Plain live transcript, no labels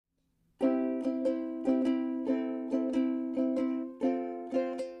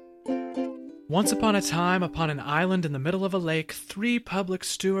Once upon a time, upon an island in the middle of a lake, three public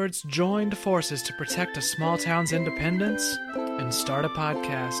stewards joined forces to protect a small town's independence and start a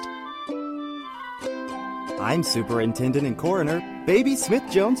podcast. I'm Superintendent and Coroner Baby Smith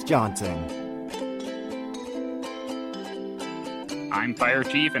Jones Johnson. I'm Fire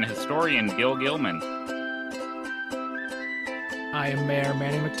Chief and Historian Gil Gilman. I am Mayor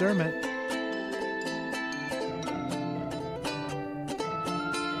Manny McDermott.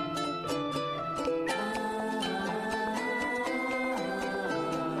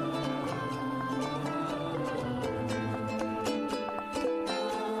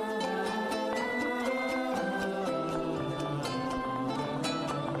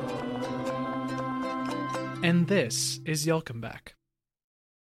 And this is Y'all Come Back.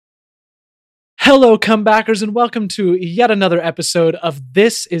 Hello, comebackers, and welcome to yet another episode of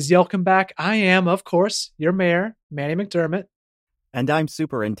This is Y'all Come Back. I am, of course, your mayor, Manny McDermott. And I'm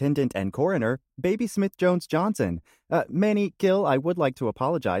Superintendent and Coroner Baby Smith Jones Johnson. Manny, Gil, I would like to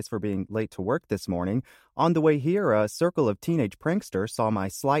apologize for being late to work this morning. On the way here, a circle of teenage pranksters saw my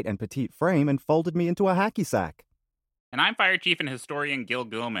slight and petite frame and folded me into a hacky sack. And I'm Fire Chief and Historian Gil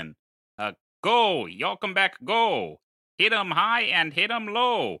Gilman. Go! Y'all come back, go! Hit 'em high and hit 'em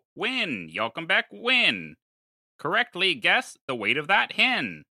low. Win! Y'all come back, win! Correctly guess the weight of that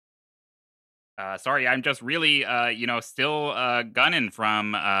hen. Sorry, I'm just really, still gunning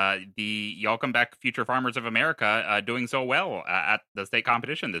from the Y'all Come Back Future Farmers of America doing so well at the state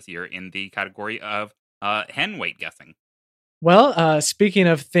competition this year in the category of hen weight guessing. Well, speaking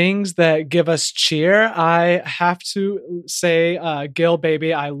of things that give us cheer, I have to say, Gil,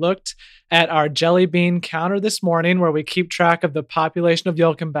 baby, I looked at our jelly bean counter this morning where we keep track of the population of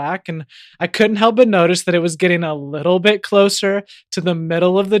Y'all Come Back, and I couldn't help but notice that it was getting a little bit closer to the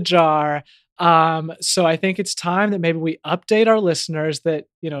middle of the jar. So I think it's time that maybe we update our listeners that,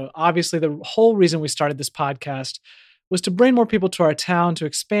 obviously the whole reason we started this podcast was to bring more people to our town, to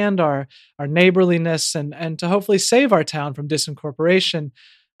expand our neighborliness, and to hopefully save our town from disincorporation.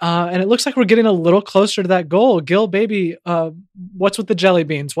 And it looks like we're getting a little closer to that goal. Gil, baby, what's with the jelly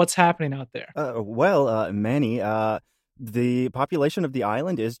beans? What's happening out there? Manny, the population of the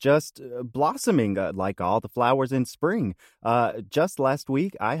island is just blossoming like all the flowers in spring. Just last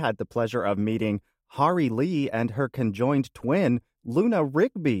week, I had the pleasure of meeting Hari Lee and her conjoined twin, Luna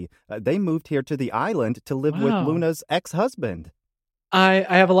Rigby. They moved here to the island to live with Luna's ex-husband. I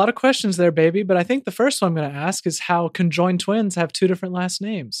have a lot of questions there, baby, but I think the first one I'm going to ask is how conjoined twins have two different last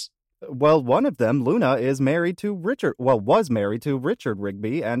names. Well, one of them, Luna, was married to Richard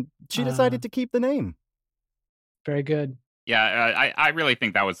Rigby, and she decided to keep the name. Very good. Yeah, I really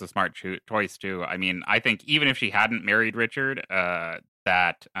think that was the smart choice, too. I mean, I think even if she hadn't married Richard,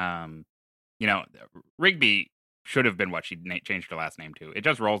 Rigby should have been what she changed her last name to. It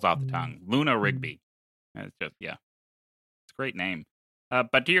just rolls off the tongue. Luna Rigby. It's just, it's a great name.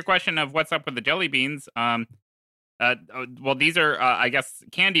 But to your question of what's up with the jelly beans, well, these are, I guess,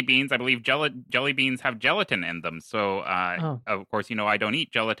 candy beans. I believe jelly beans have gelatin in them. So, of course, I don't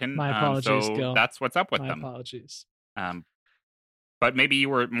eat gelatin. My apologies, so Gil. that's what's up with My them. apologies. But maybe you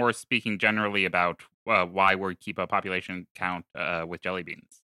were more speaking generally about why we keep a population count with jelly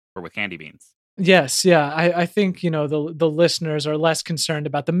beans or with candy beans. Yes, yeah. I think, the listeners are less concerned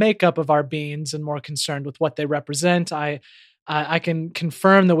about the makeup of our beans and more concerned with what they represent. I can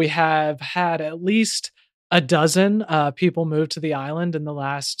confirm that we have had at least a dozen people move to the island in the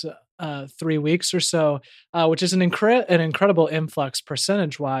last 3 weeks or so, which is an incredible influx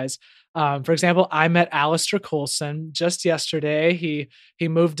percentage-wise. For example, I met Alistair Coulson just yesterday. He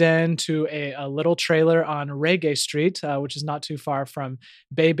moved into a little trailer on Reggae Street, which is not too far from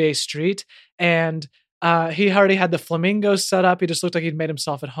Bebe Street. And he already had the flamingos set up. He just looked like he'd made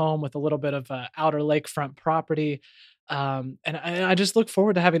himself at home with a little bit of outer lakefront property. And I just look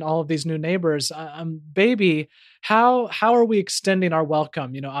forward to having all of these new neighbors. Baby, how are we extending our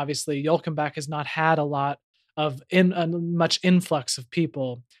welcome? Obviously, Y'all Come Back has not had a lot of much influx of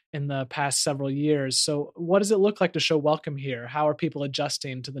people in the past several years. So what does it look like to show welcome here? How are people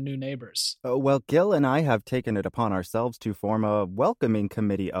adjusting to the new neighbors? Well, Gil and I have taken it upon ourselves to form a welcoming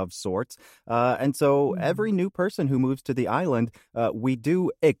committee of sorts. And so every new person who moves to the island, we do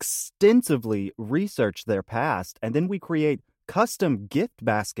extensively research their past, and then we create custom gift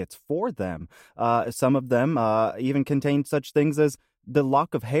baskets for them. Some of them even contain such things as the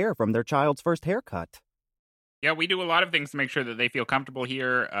lock of hair from their child's first haircut. Yeah, we do a lot of things to make sure that they feel comfortable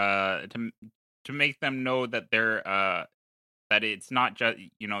here, to make them know that they're that it's not just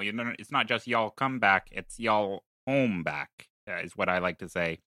it's not just y'all come back, it's y'all home back, is what I like to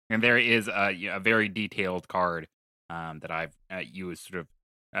say. And there is a very detailed card that I've used sort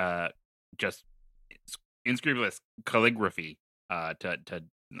of just inscrutable calligraphy to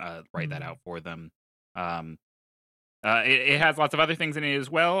write that out for them. Um, it has lots of other things in it as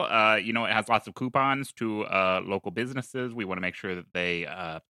well. It has lots of coupons to local businesses. We want to make sure that they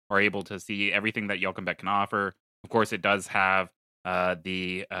are able to see everything that Yelkenbeck can offer. Of course, it does have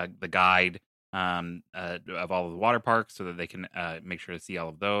the guide of all of the water parks, so that they can make sure to see all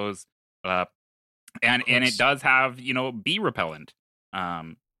of those. And it does have bee repellent.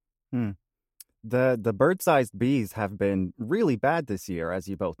 The bird-sized bees have been really bad this year, as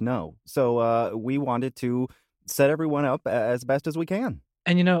you both know. So we wanted to set everyone up as best as we can.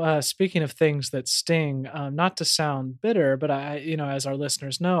 And speaking of things that sting, not to sound bitter, but as our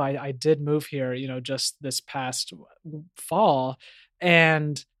listeners know, I did move here, just this past fall,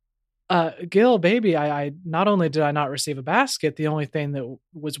 and Gil, baby, I not only did I not receive a basket, the only thing that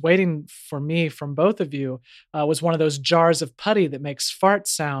was waiting for me from both of you was one of those jars of putty that makes fart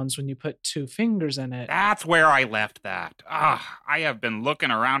sounds when you put two fingers in it. That's where I left that. I have been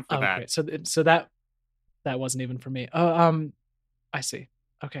looking around for that. Okay, so that wasn't even for me. Oh, I see.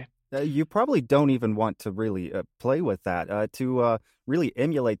 Okay. You probably don't even want to really play with that. To really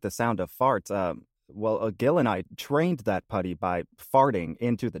emulate the sound of farts, Gil and I trained that putty by farting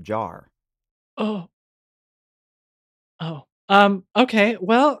into the jar. Oh. Okay.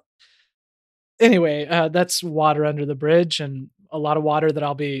 Well, anyway, that's water under the bridge and a lot of water that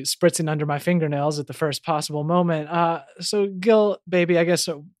I'll be spritzing under my fingernails at the first possible moment. So Gil, baby, I guess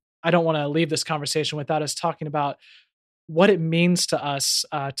I don't want to leave this conversation without us talking about what it means to us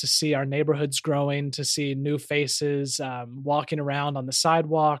to see our neighborhoods growing, to see new faces walking around on the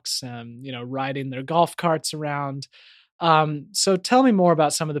sidewalks, riding their golf carts around. So tell me more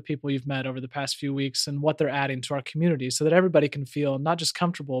about some of the people you've met over the past few weeks and what they're adding to our community so that everybody can feel not just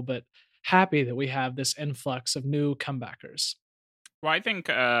comfortable, but happy that we have this influx of new comebackers. Well, I think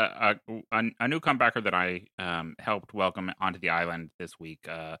a new comebacker that I helped welcome onto the island this week,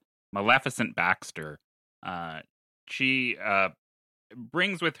 Maleficent Baxter. She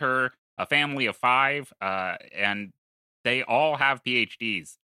brings with her a family of 5, and they all have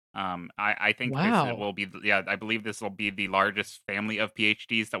PhDs. I think Wow. this will be, I believe this will be the largest family of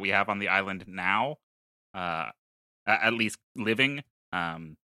PhDs that we have on the island now, at least living.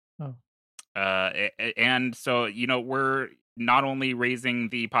 And so, we're not only raising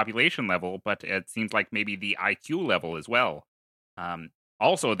the population level, but it seems like maybe the IQ level as well.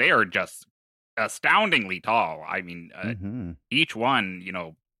 Also, they are just astoundingly tall. I mean, each one,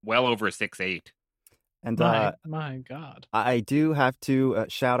 well over 6'8". And my God, I do have to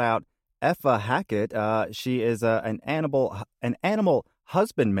shout out Effa Hackett. She is an animal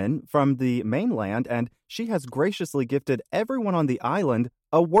husbandman from the mainland, and she has graciously gifted everyone on the island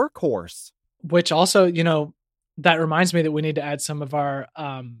a workhorse. Which also, that reminds me that we need to add some of our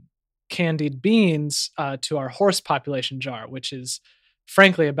candied beans to our horse population jar, which is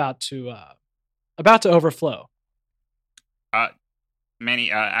frankly about to overflow.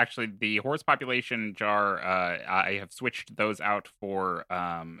 Actually, the horse population jar, I have switched those out for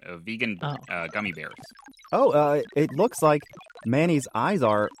vegan gummy bears. It looks like Manny's eyes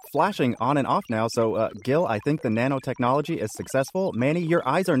are flashing on and off now. So, Gil, I think the nanotechnology is successful. Manny, your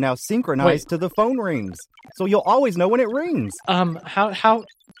eyes are now synchronized to the phone rings, so you'll always know when it rings.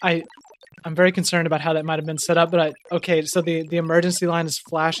 I'm very concerned about how that might have been set up, but so the emergency line is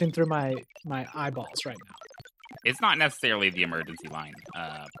flashing through my eyeballs right now. It's not necessarily the emergency line,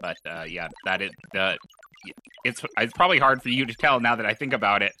 but it's probably hard for you to tell now that I think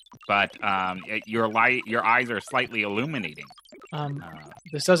about it. But your eyes are slightly illuminating.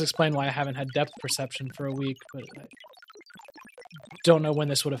 This does explain why I haven't had depth perception for a week, but I don't know when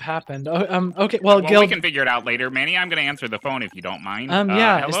this would have happened. Okay, well, Gil, we can figure it out later. Manny, I'm going to answer the phone if you don't mind.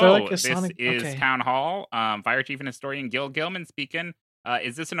 Yeah. Hello, is there like a this is Town Hall. Fire Chief and Historian Gil Gilman speaking.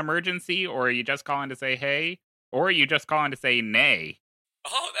 Is this an emergency, or are you just calling to say hey? Or are you just calling to say nay?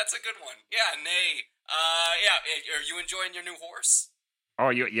 Oh, that's a good one. Yeah, nay. Are you enjoying your new horse? Oh,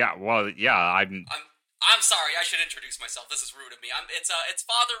 yeah. Well, yeah. I'm sorry. I should introduce myself. This is rude of me. It's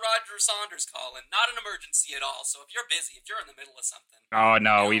Father Roger Saunders calling. Not an emergency at all. So if you're busy, if you're in the middle of something, oh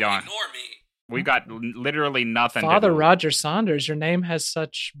no, we don't. Ignore me. We got literally nothing. Father Roger Saunders. Your name has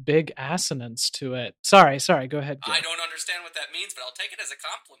such big assonance to it. Sorry. Go ahead. Gil. I don't understand what that means, but I'll take it as a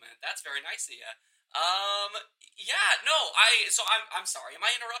compliment. That's very nice of you. I'm sorry. Am I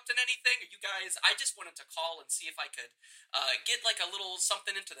interrupting anything? Are you guys? I just wanted to call and see if I could get like a little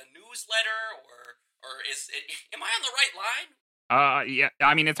something into the newsletter, or is it? Am I on the right line? Yeah.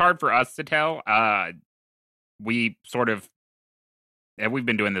 I mean, it's hard for us to tell. We sort of we've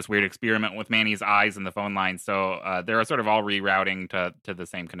been doing this weird experiment with Manny's eyes in the phone line, so they're sort of all rerouting to the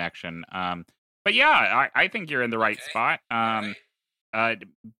same connection. But yeah, I think you're in the right spot. All right.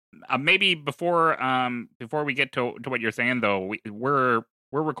 Maybe before we get to what you're saying though, we're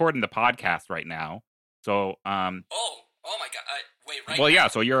recording the podcast right now, so Oh my God! Wait, right? well, now? yeah,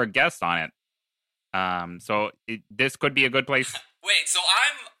 so you're a guest on it. So this could be a good place. Wait, so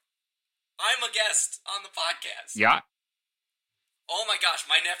I'm a guest on the podcast. Yeah. Oh my gosh,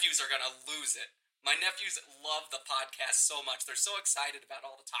 my nephews are gonna lose it. My nephews love the podcast so much. They're so excited about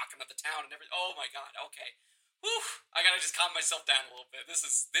all the talking of the town and everything. Oh my God. Okay. Whew, I gotta just calm myself down a little bit. This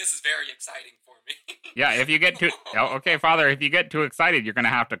is very exciting for me. Yeah, if you get too okay, Father, if you get too excited, you're gonna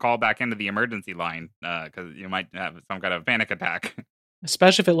have to call back into the emergency line because you might have some kind of panic attack.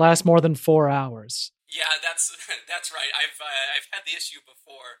 Especially if it lasts more than 4 hours. Yeah, that's right. I've had the issue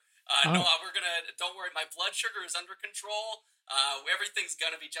before. No, don't worry. My blood sugar is under control. Everything's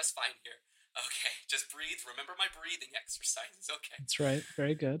gonna be just fine here. Okay, just breathe. Remember my breathing exercises. Okay. That's right.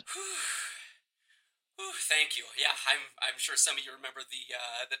 Very good. Ooh, thank you. Yeah, I'm sure some of you remember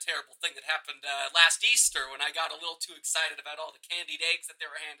the terrible thing that happened last Easter when I got a little too excited about all the candied eggs that they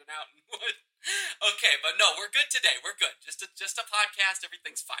were handing out and what. Okay, but no, we're good today. We're good. Just a podcast.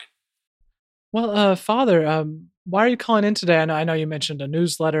 Everything's fine. Well, Father, why are you calling in today? I know you mentioned a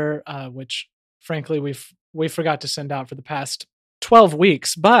newsletter, which frankly we forgot to send out for the past 12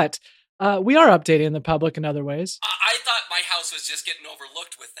 weeks, but we are updating the public in other ways. I thought my house was just getting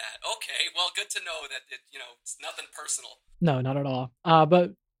overlooked with that. Okay, well, good to know that it's nothing personal. No, not at all.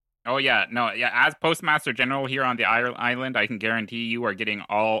 But oh yeah, no, yeah. As Postmaster General here on the island, I can guarantee you are getting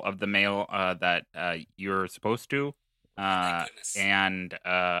all of the mail that you're supposed to. My goodness. And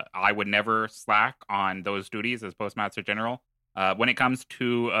I would never slack on those duties as Postmaster General. When it comes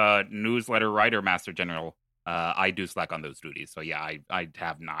to newsletter writer Master General, I do slack on those duties. So yeah, I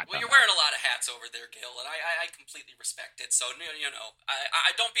have not. Well, you're wearing a lot of hats over there, Gil, and I completely respect it. So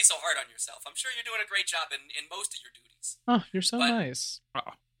I don't be so hard on yourself. I'm sure you're doing a great job in most of your duties. oh, you're so nice.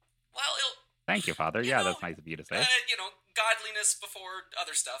 Oh, Well, thank you, Father. Yeah, that's nice of you to say. Godliness before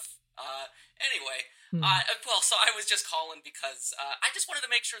other stuff. Anyway, Hmm. so I was just calling because I just wanted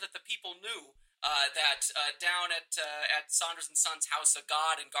to make sure that the people knew that down at Saunders and Sons House of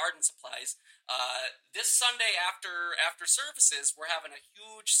God and Garden Supplies, this Sunday after services, we're having a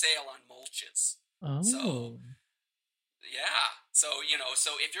huge sale on mulches. Oh. So, yeah. So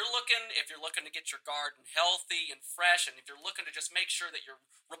if you're looking to get your garden healthy and fresh, and if you're looking to just make sure that you're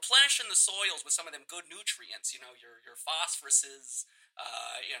replenishing the soils with some of them good nutrients, your phosphoruses,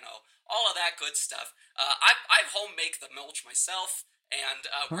 all of that good stuff. I home make the mulch myself, and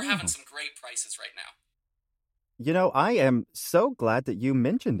we're having some great prices right now. I am so glad that you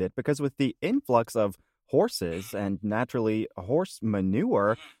mentioned it because with the influx of horses and naturally horse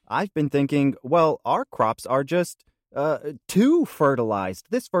manure, I've been thinking, well, our crops are just too fertilized.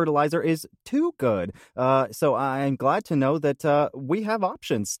 This fertilizer is too good. So I'm glad to know that we have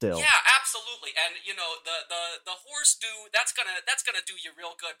options still. Yeah, absolutely. And the horse that's gonna do you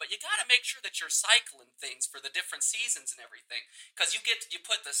real good. But you got to make sure that you're cycling things for the different seasons and everything, because you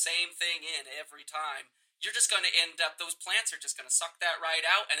put the same thing in every time. You're just going to end up, those plants are just going to suck that right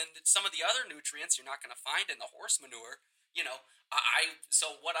out, and then some of the other nutrients you're not going to find in the horse manure.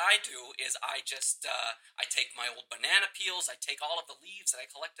 So what I do is I take my old banana peels, I take all of the leaves that I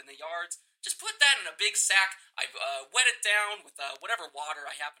collect in the yards, just put that in a big sack. I wet it down with whatever water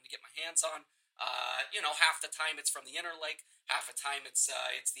I happen to get my hands on. Half the time it's from the inner lake, half the time it's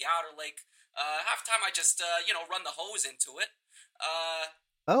the outer lake. Half the time I just run the hose into it.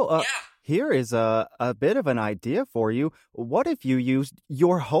 Yeah. Here is a bit of an idea for you. What if you used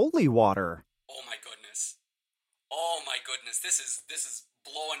your holy water? Oh my goodness. Oh my goodness. This is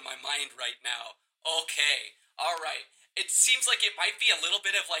blowing my mind right now. Okay. All right. It seems like it might be a little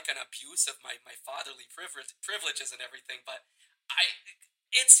bit of like an abuse of my fatherly privileges and everything, but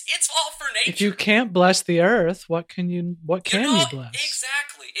it's all for nature. If you can't bless the earth, what can you bless?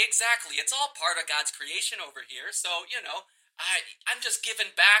 Exactly. It's all part of God's creation over here. So, I'm just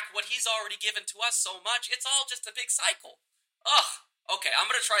giving back what he's already given to us so much. It's all just a big cycle. Ugh. Okay, I'm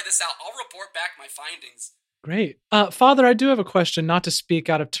going to try this out. I'll report back my findings. Great. Father, I do have a question, not to speak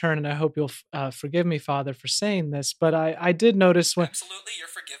out of turn, and I hope you'll forgive me, Father, for saying this, but I did notice when... Absolutely, you're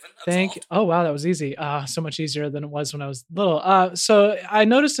forgiven. Thank you. Oh, wow, that was easy. So much easier than it was when I was little. So I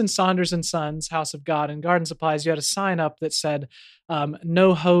noticed in Saunders and Sons, House of God and Garden Supplies, you had a sign up that said,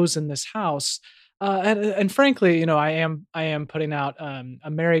 no hose in this house. And frankly, I am putting out a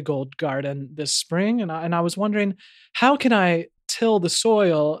marigold garden this spring, and I was wondering, how can I till the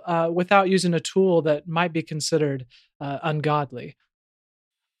soil without using a tool that might be considered ungodly?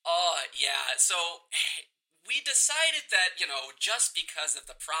 Yeah, so we decided that, just because of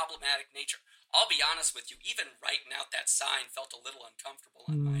the problematic nature, I'll be honest with you, even writing out that sign felt a little uncomfortable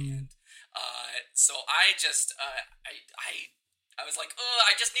on my Mm. end. So I just, I was like,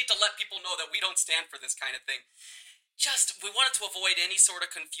 I just need to let people know that we don't stand for this kind of thing. We wanted to avoid any sort of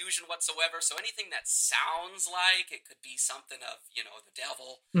confusion whatsoever. So anything that sounds like it could be something of, the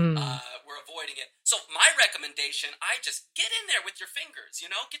devil, Mm. we're avoiding it. So my recommendation, I just get in there with your fingers,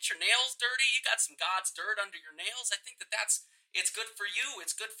 get your nails dirty. You got some God's dirt under your nails. I think it's good for you.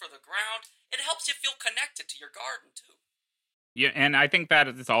 It's good for the ground. It helps you feel connected to your garden too. Yeah, and I think that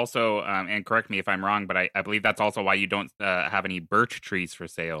is also, and correct me if I'm wrong, but I believe that's also why you don't have any birch trees for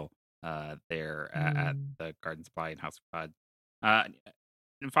sale there at Mm. the Garden Supply and House of God. Uh,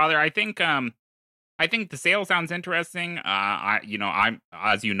 Father, I think the sale sounds interesting. I'm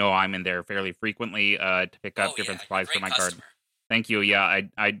I'm in there fairly frequently to pick up Oh yeah, different you're a supplies for great my garden. customer. Thank you. Yeah,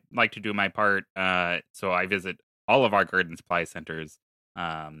 I'd like to do my part. So I visit all of our garden supply centers,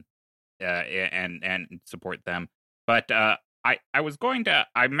 and support them. But I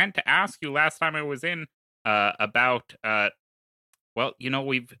meant to ask you last time I was in about well,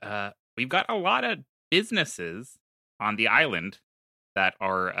 we've got a lot of businesses on the island that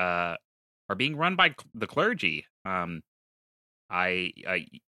are being run by the clergy. I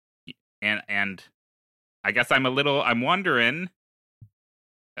and I guess I'm wondering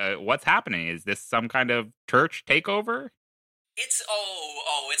what's happening. Is this some kind of church takeover? It's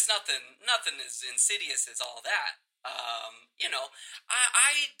nothing as insidious as all that.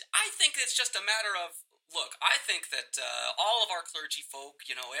 I think it's just a matter of look. I think that all of our clergy folk,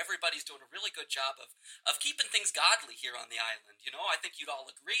 everybody's doing a really good job of keeping things godly here on the island. I think you'd all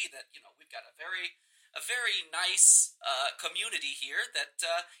agree that we've got a very nice community here that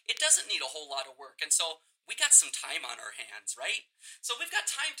it doesn't need a whole lot of work, and so we got some time on our hands, right? So we've got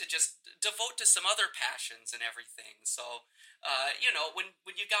time to just devote to some other passions and everything. So,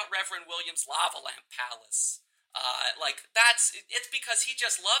 when you got Reverend Williams' Lava Lamp Palace, it's because he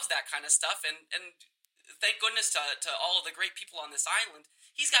just loves that kind of stuff, and thank goodness to all of the great people on this island,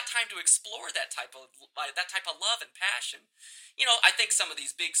 he's got time to explore that type of love and passion. I think some of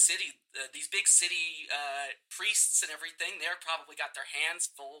these big city priests and everything, they're probably got their hands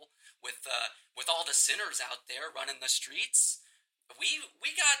full with all the sinners out there running the streets. We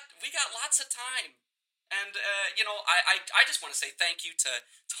got lots of time. And I just want to say thank you to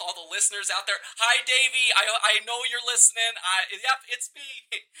all the listeners out there. Hi, Davey. I know you're listening. Yep, it's me.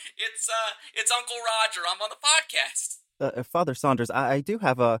 It's Uncle Roger. I'm on the podcast. Father Saunders, I do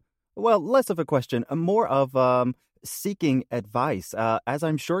have less of a question, more of seeking advice. As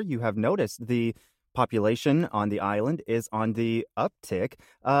I'm sure you have noticed, the population on the island is on the uptick.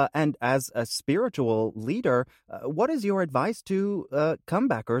 And as a spiritual leader, what is your advice to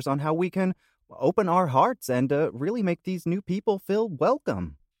comebackers on how we can open our hearts and really make these new people feel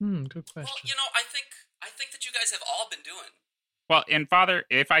welcome? Good question. Well, I think that you guys have all been doing. Well, and Father,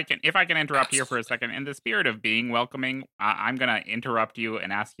 if I can interrupt here for a second, in the spirit of being welcoming, I'm gonna interrupt you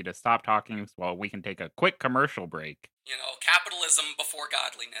and ask you to stop talking while we can take a quick commercial break. Capitalism before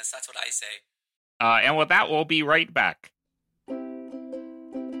godliness. That's what I say. And with that, we'll be right back.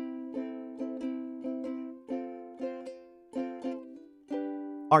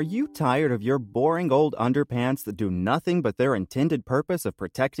 Are you tired of your boring old underpants that do nothing but their intended purpose of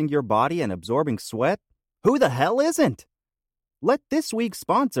protecting your body and absorbing sweat? Who the hell isn't? Let this week's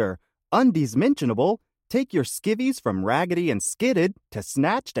sponsor, Undies Mentionable, take your skivvies from raggedy and skidded to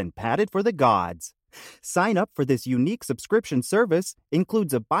snatched and padded for the gods. Sign up for this unique subscription service,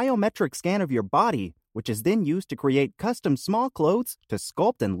 includes a biometric scan of your body, which is then used to create custom small clothes to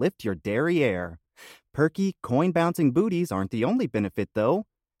sculpt and lift your derriere. Perky, coin-bouncing booties aren't the only benefit, though.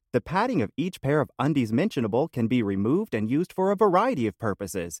 The padding of each pair of Undies Mentionable can be removed and used for a variety of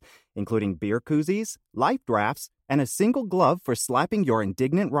purposes, including beer koozies, life drafts, and a single glove for slapping your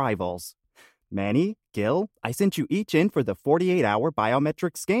indignant rivals. Manny, Gil, I sent you each in for the 48-hour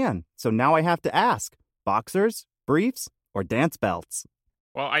biometric scan, so now I have to ask, boxers, briefs, or dance belts?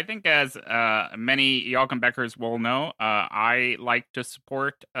 Well, I think as many Yalkenbeckers will know, I like to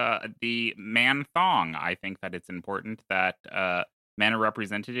support the man thong. I think that it's important that men are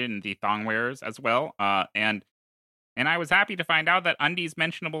represented in the thong wearers as well. And I was happy to find out that Undies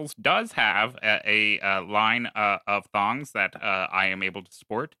Mentionables does have a line of thongs that I am able to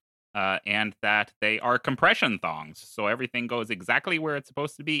support. And that they are compression thongs, so everything goes exactly where it's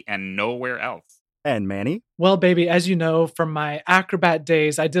supposed to be and nowhere else. And Manny? Well, baby, as you know from my acrobat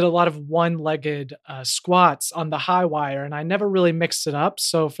days, I did a lot of one-legged squats on the high wire, and I never really mixed it up.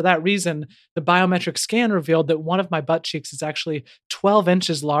 So for that reason, the biometric scan revealed that one of my butt cheeks is actually 12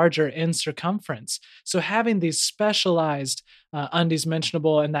 inches larger in circumference. So having these specialized undies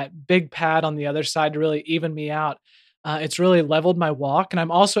mentionable and that big pad on the other side to really even me out, it's really leveled my walk. And I'm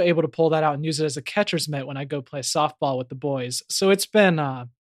also able to pull that out and use it as a catcher's mitt when I go play softball with the boys. So it's been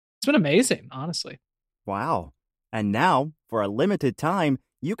amazing, honestly. Wow. And now, for a limited time,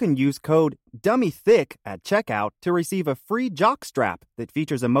 you can use code DUMMYTHICK at checkout to receive a free jock strap that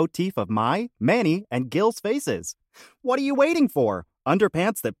features a motif of my, Manny, and Gil's faces. What are you waiting for?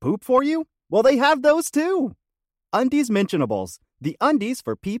 Underpants that poop for you? Well, they have those too. Undies Mentionables, the undies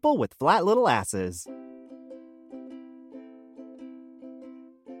for people with flat little asses.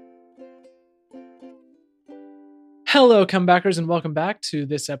 Hello, comebackers, and welcome back to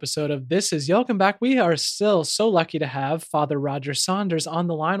this episode of This Is Welcome Back. We are still so lucky to have Father Roger Saunders on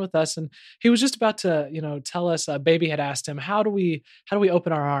the line with us, and he was just about to, tell us. Baby had asked him, how do we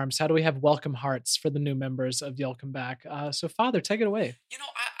open our arms? How do we have welcome hearts for the new members of Welcome Back? So, Father, take it away.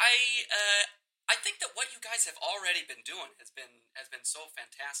 I think that what you guys have already been doing has been so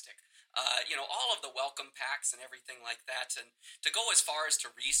fantastic. All of the welcome packs and everything like that, and to go as far as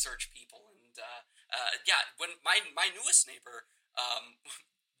to research people. And when my newest neighbor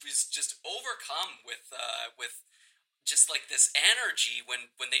was just overcome with just like this energy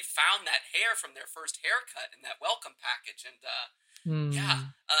when they found that hair from their first haircut in that welcome package, and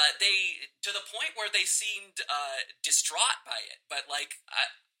they, to the point where they seemed distraught by it, but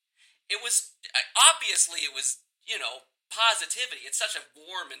it was obviously it was positivity. It's such a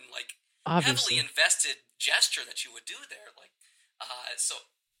warm and Obviously. heavily invested gesture that you would do there. So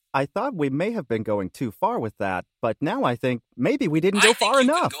I thought we may have been going too far with that, but now I think maybe we didn't go far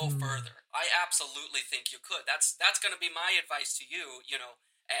enough. I think you could go further. I absolutely think you could. That's going to be my advice to you.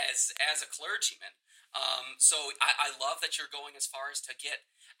 As a clergyman. So I love that you're going as far as to get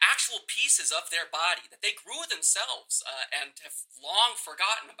actual pieces of their body that they grew themselves and have long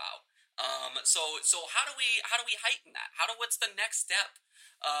forgotten about. So how do we heighten that? What's the next step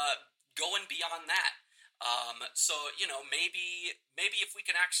going beyond that? Maybe if we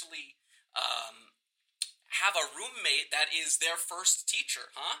can actually have a roommate that is their first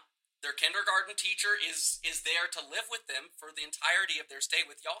teacher, huh? Their kindergarten teacher is there to live with them for the entirety of their stay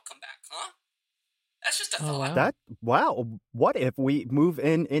with y'all come back, huh? That's just a thought. Wow. What if we move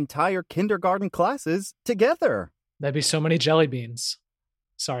in entire kindergarten classes together? That'd be so many jelly beans.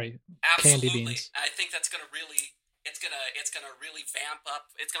 Sorry, Absolutely. Candy beans. I think that's gonna really vamp up.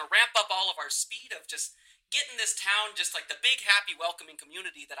 It's gonna ramp up all of our speed of just getting this town just like the big, happy, welcoming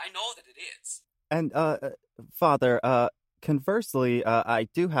community that I know that it is. And Father, conversely, I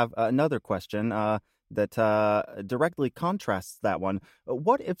do have another question that directly contrasts that one.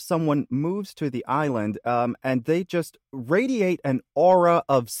 What if someone moves to the island and they just radiate an aura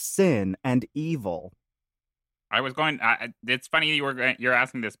of sin and evil? It's funny you're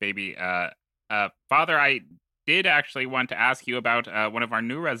asking this, baby. Father, I did actually want to ask you about one of our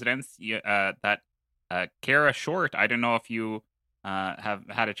new residents, that Kara Short. I don't know if you have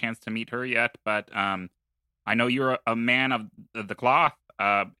had a chance to meet her yet, but I know you're a man of the cloth.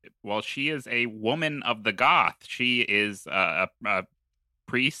 Well, she is a woman of the goth. She is a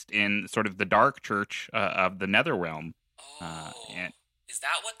priest in sort of the dark church of the Netherrealm. Is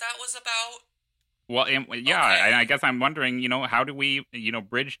that what that was about? Well, yeah, Okay. and I guess I'm wondering, how do we,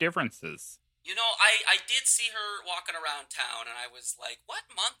 bridge differences? I did see her walking around town, and I was like, what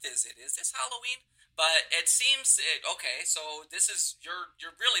month is it? Is this Halloween? But it seems, okay, so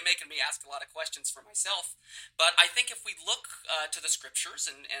you're really making me ask a lot of questions for myself. But I think if we look to the scriptures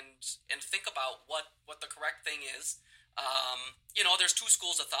and think about what the correct thing is, there's two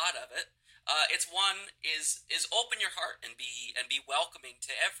schools of thought of it. It's one is open your heart and be welcoming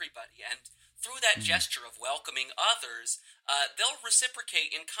to everybody, and through that gesture of welcoming others, they'll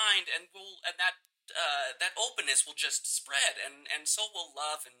reciprocate in kind, and that openness will just spread, and so will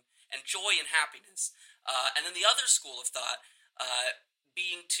love and joy and happiness. And then the other school of thought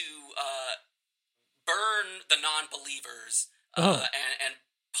being to burn the non-believers and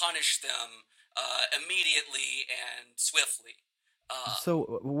punish them immediately and swiftly.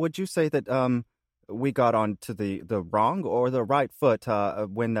 So would you say that we got on to the wrong or the right foot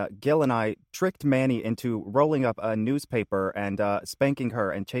when Gil and I tricked Manny into rolling up a newspaper and spanking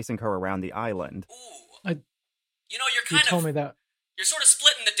her and chasing her around the island? Ooh. You told me that. You're sort of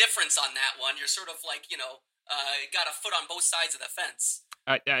splitting the difference on that one. You're sort of got a foot on both sides of the fence.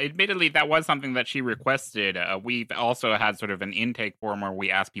 admittedly, that was something that she requested. We've also had sort of an intake form where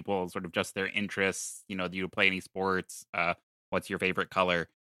we ask people sort of just their interests. Do you play any sports? What's your favorite color?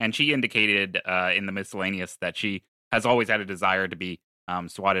 And she indicated in the miscellaneous that she has always had a desire to be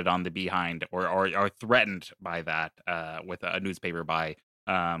swatted on the behind or threatened by that with a newspaper by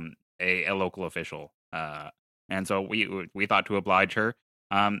a local official. And so we thought to oblige her.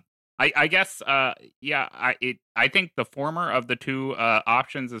 I guess, yeah, I think the former of the two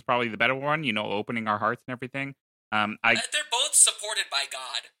options is probably the better one, opening our hearts and everything. They're both supported by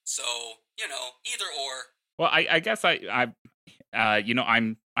God, so, either or. Well, I guess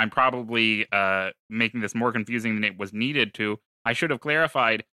I'm probably making this more confusing than it was needed to. I should have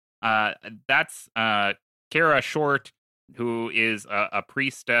clarified. That's Kara Short, who is a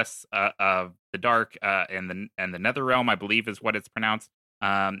priestess of the dark and the Nether Realm, I believe is what it's pronounced.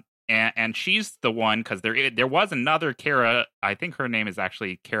 And she's the one, because there was another Kara. I think her name is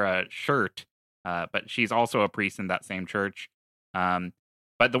actually Kara Shirt, but she's also a priest in that same church.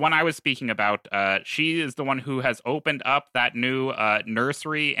 But the one I was speaking about, she is the one who has opened up that new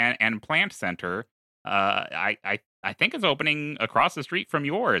nursery and plant center. I think it's opening across the street from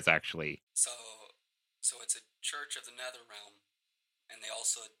yours, actually. So it's a church of the Nether Realm, and they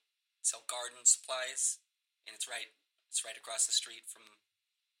also sell garden supplies, and it's right across the street from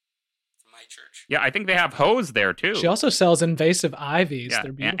my church. Yeah, I think they have hose there too. She also sells invasive ivies. Yeah,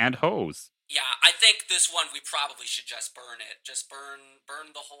 they're beautiful. and hose. Yeah, I think this one we probably should just burn it. Just burn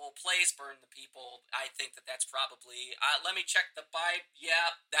the whole place, burn the people. I think that's probably... let me check the Bible.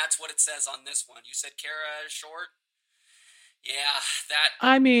 Yeah, that's what it says on this one. You said Kara Short? Yeah, that...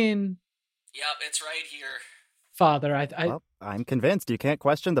 I mean... Yep, it's right here. Father, Well, I'm convinced you can't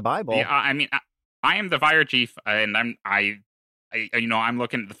question the Bible. Yeah, I mean, I am the fire chief, and I'm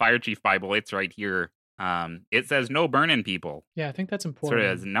looking at the fire chief Bible. It's right here. It says no burning people. Yeah, I think that's important. So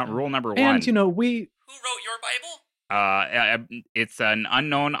it is rule number one. And, Who wrote your Bible? It's an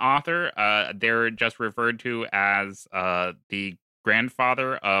unknown author. They're just referred to as the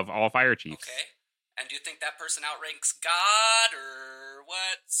grandfather of all fire chiefs. Okay. And do you think that person outranks God, or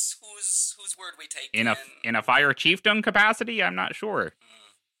whose word we take in a fire chiefdom capacity? I'm not sure.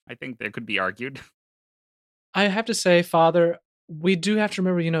 I think that could be argued. I have to say, Father, we do have to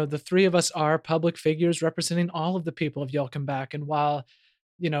remember, the three of us are public figures representing all of the people of Yelkenbach. And while,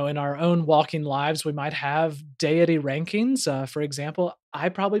 in our own walking lives, we might have deity rankings. For example, I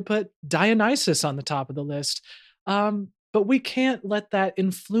probably put Dionysus on the top of the list. But we can't let that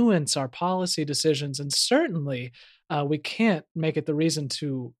influence our policy decisions. And certainly we can't make it the reason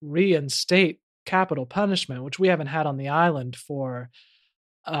to reinstate capital punishment, which we haven't had on the island for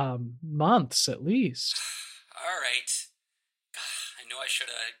months at least. All right. I knew I should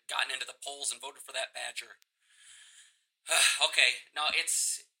have gotten into the polls and voted for that badger. Okay, no,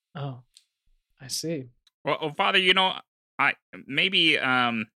 it's... Oh, I see. Well, Father, I maybe...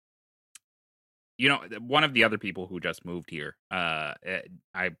 one of the other people who just moved here,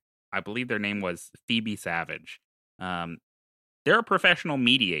 I believe their name was Phoebe Savage. They're a professional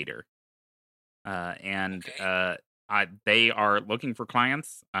mediator, and okay. They are looking for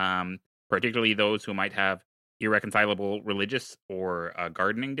clients, particularly those who might have irreconcilable religious or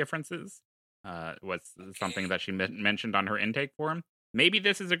gardening differences. Was something that she mentioned on her intake form. Maybe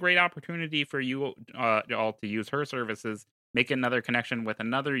this is a great opportunity for you all to use her services. Make another connection with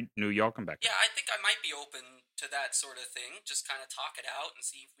another new Yelkenbach. Yeah, I think I might be open to that sort of thing. Just kind of talk it out and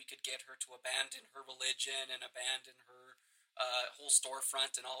see if we could get her to abandon her religion and abandon her whole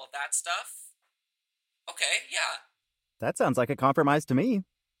storefront and all of that stuff. Okay, yeah. That sounds like a compromise to me.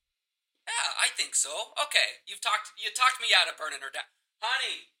 Yeah, I think so. Okay, you talked me out of burning her down.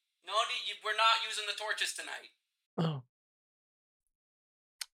 Honey, no, we're not using the torches tonight. Oh.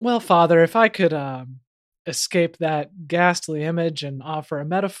 Well, Father, if I could... escape that ghastly image and offer a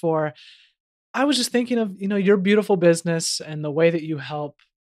metaphor, I was just thinking of, your beautiful business and the way that you help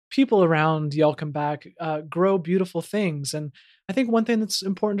people around Yelkenbach grow beautiful things. And I think one thing that's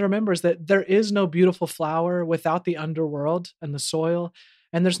important to remember is that there is no beautiful flower without the underworld and the soil,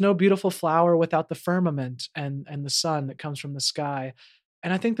 and there's no beautiful flower without the firmament and the sun that comes from the sky.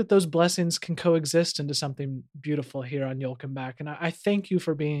 And I think that those blessings can coexist into something beautiful here on Yelkenbach. And I thank you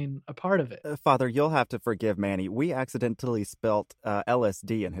for being a part of it. Father, you'll have to forgive Manny. We accidentally spilt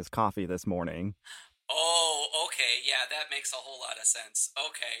LSD in his coffee this morning. Oh, okay. Yeah, that makes a whole lot of sense.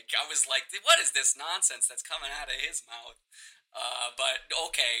 Okay. I was like, what is this nonsense that's coming out of his mouth? But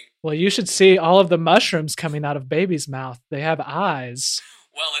okay. Well, you should see all of the mushrooms coming out of baby's mouth. They have eyes.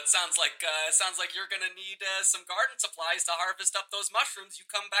 Well, it sounds like you're gonna need some garden supplies to harvest up those mushrooms. You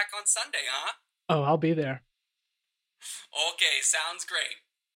come back on Sunday, huh? Oh, I'll be there. Okay, sounds great.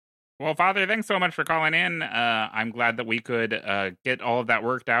 Well, Father, thanks so much for calling in. I'm glad that we could get all of that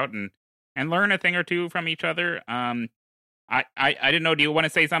worked out and learn a thing or two from each other. I didn't know. Do you want to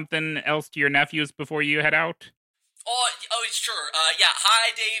say something else to your nephews before you head out? Oh, sure. Yeah.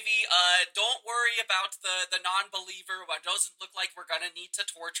 Hi, Davey. Don't worry about the non-believer. It doesn't look like we're gonna need to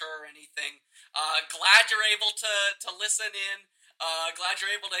torture or anything. Glad you're able to listen in. Glad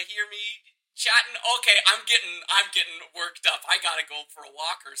you're able to hear me chatting. Okay, I'm getting worked up. I gotta go for a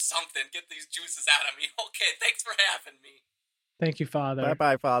walk or something. Get these juices out of me. Okay, thanks for having me. Thank you, Father.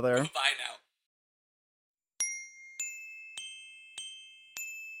 Bye-bye, Father. Bye now.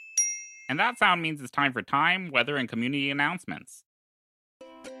 And that sound means it's time for time, weather, and community announcements.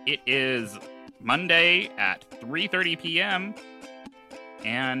 It is Monday at 3:30 p.m.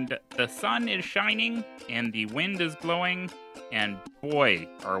 and the sun is shining and the wind is blowing, and boy,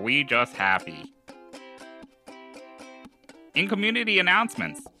 are we just happy. In community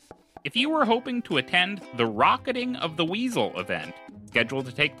announcements, if you were hoping to attend the Rocketing of the Weasel event, scheduled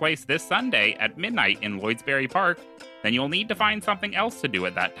to take place this Sunday at midnight in Lloydsbury Park, then you'll need to find something else to do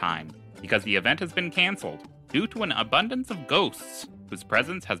at that time, because the event has been canceled due to an abundance of ghosts whose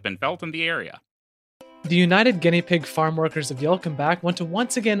presence has been felt in the area. The United Guinea Pig Farm Workers of Yelkenbach want to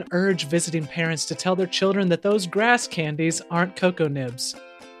once again urge visiting parents to tell their children that those grass candies aren't cocoa nibs.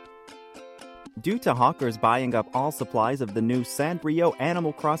 Due to hawkers buying up all supplies of the new Sanrio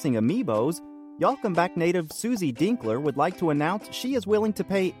Animal Crossing amiibos, Yelkenbach native Susie Dinkler would like to announce she is willing to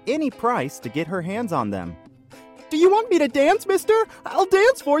pay any price to get her hands on them. "Do you want me to dance, mister? I'll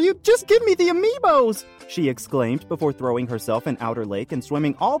dance for you. Just give me the amiibos!" she exclaimed before throwing herself in Outer Lake and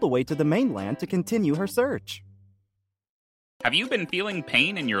swimming all the way to the mainland to continue her search. Have you been feeling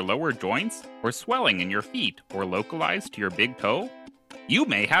pain in your lower joints, or swelling in your feet, or localized to your big toe? You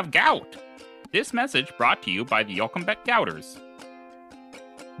may have gout. This message brought to you by the Yelkenbach Gouters.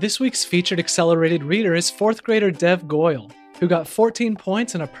 This week's featured accelerated reader is 4th grader Dev Goyle, who got 14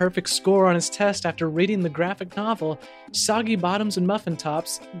 points and a perfect score on his test after reading the graphic novel Soggy Bottoms and Muffin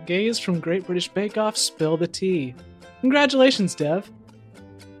Tops, Gays from Great British Bake Off Spill the Tea. Congratulations, Dev.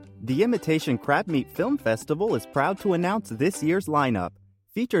 The Imitation Crab Meat Film Festival is proud to announce this year's lineup.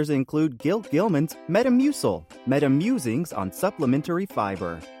 Features include Gil Gilman's Metamucil, Metamusings on Supplementary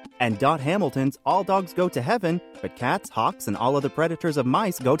Fiber, and Dot Hamilton's All Dogs Go to Heaven, but Cats, Hawks, and All Other Predators of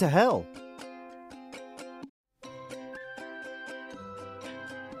Mice Go to Hell.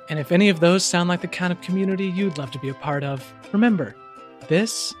 And if any of those sound like the kind of community you'd love to be a part of, remember,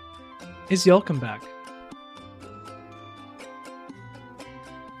 this is Yelkenbach.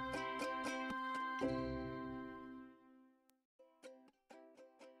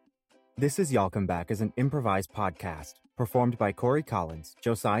 This is Yelkenbach is an improvised podcast performed by Corey Collins,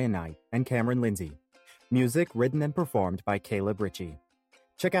 Josiah Knight, and Cameron Lindsay. Music written and performed by Caleb Ritchie.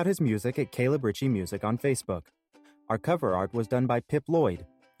 Check out his music at Caleb Ritchie Music on Facebook. Our cover art was done by Pip Lloyd.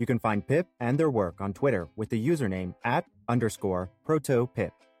 You can find Pip and their work on Twitter with the username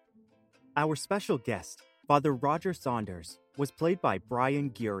 @_protopip. Our special guest, Father Roger Saunders, was played by Brian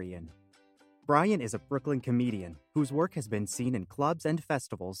Gurian. Brian is a Brooklyn comedian whose work has been seen in clubs and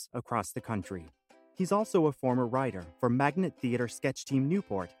festivals across the country. He's also a former writer for Magnet Theater Sketch Team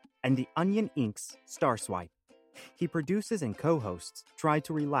Newport and the Onion Inc.'s Starswipe. He produces and co-hosts Try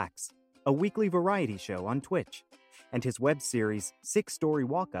to Relax, a weekly variety show on Twitch. And his web series, 6-Story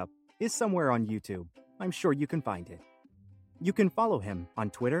Walk-Up, is somewhere on YouTube. I'm sure you can find it. You can follow him on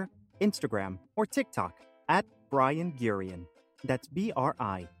Twitter, Instagram, or TikTok @Brian Gurian. That's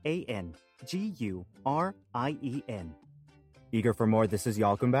BrianGurien. Eager for more This Is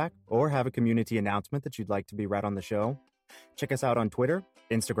Yelkenbach, or have a community announcement that you'd like to be read on the show? Check us out on Twitter,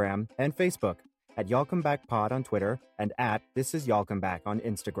 Instagram, and Facebook @YelkenbachPod on Twitter and @ThisIsYelkenbach on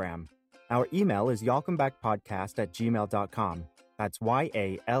Instagram. Our email is yelkenbachpodcast@gmail.com. That's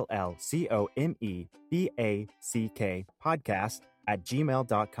YALLCOMEBACK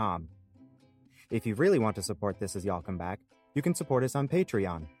podcast@gmail.com. If you really want to support This Is Yelkenbach, you can support us on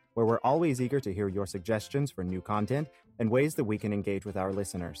Patreon, where we're always eager to hear your suggestions for new content and ways that we can engage with our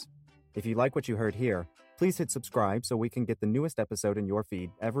listeners. If you like what you heard here, please hit subscribe so we can get the newest episode in your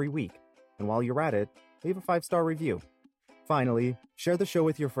feed every week. And while you're at it, leave a 5-star review. Finally, share the show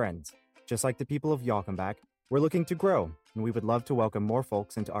with your friends. Just like the people of Yelkenbach, we're looking to grow, and we would love to welcome more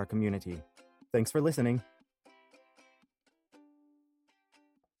folks into our community. Thanks for listening.